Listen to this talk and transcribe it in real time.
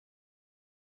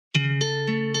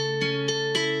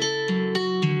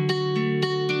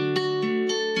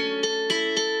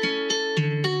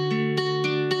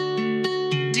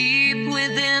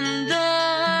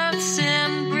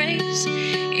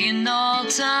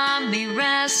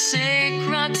Altamira's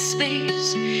sacred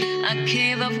space, a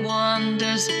cave of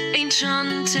wonders,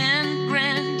 ancient and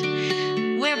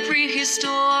grand, where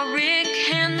prehistoric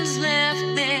hands left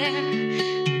their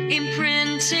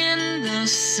imprint in the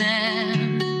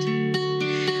sand.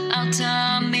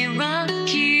 Altamira,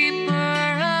 keeper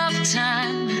of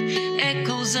time,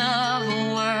 echoes of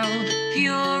a world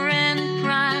pure and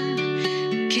prime,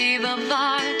 cave of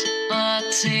art, a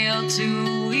tale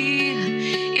to weave.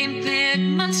 In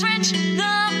pigments rich,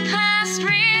 the past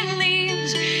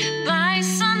relieves, by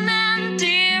sun and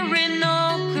deer in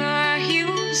ochre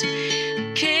hues.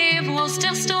 Cave walls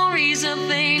tell stories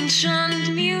of ancient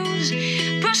muse,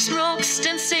 brushstrokes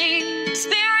and saint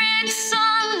spirits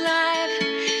alive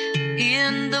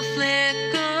in the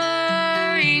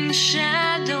flickering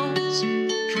shadows.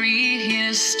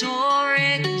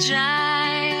 Prehistoric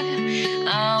jive.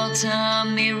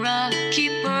 Altamira,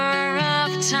 keeper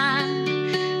of time,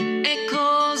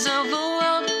 echoes of a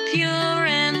world pure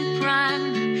and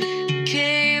prime,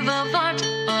 cave of art,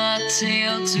 a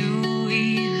tale to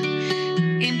weave.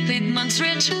 In pigments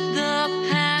rich, the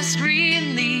past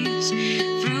relieves,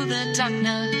 through the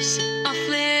darkness a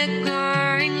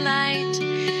flickering light,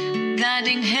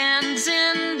 guiding hands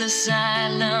in the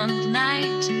silent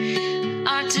night.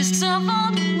 Artists of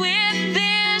old with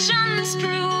visions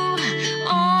through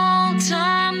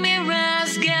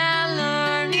Altamira's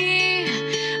gallery,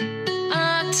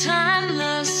 a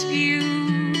timeless view.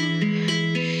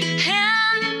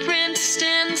 Handprints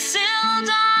stenciled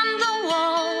on the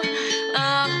wall,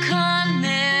 a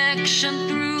connection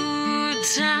through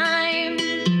time,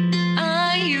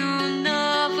 a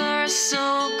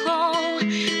universal call.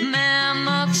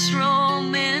 Mammoths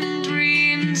roaming,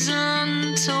 dreams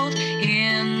untold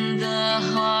in the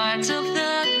heart of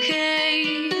the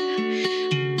cave.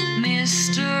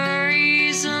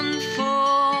 Mysteries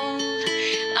unfold.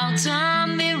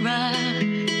 Altamira,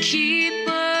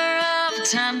 keeper of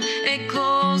time,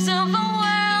 echoes of a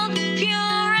world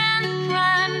pure and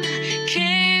prime,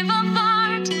 cave of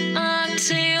art, a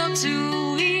tale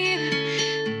to weave.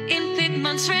 In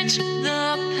pigments rich,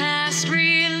 the past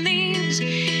relieves,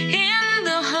 in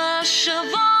the hush of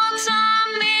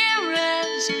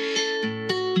Altamira's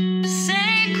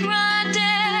sacred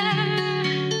air.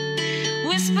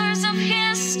 Whispers of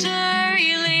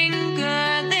history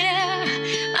linger there,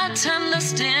 a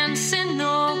timeless dance in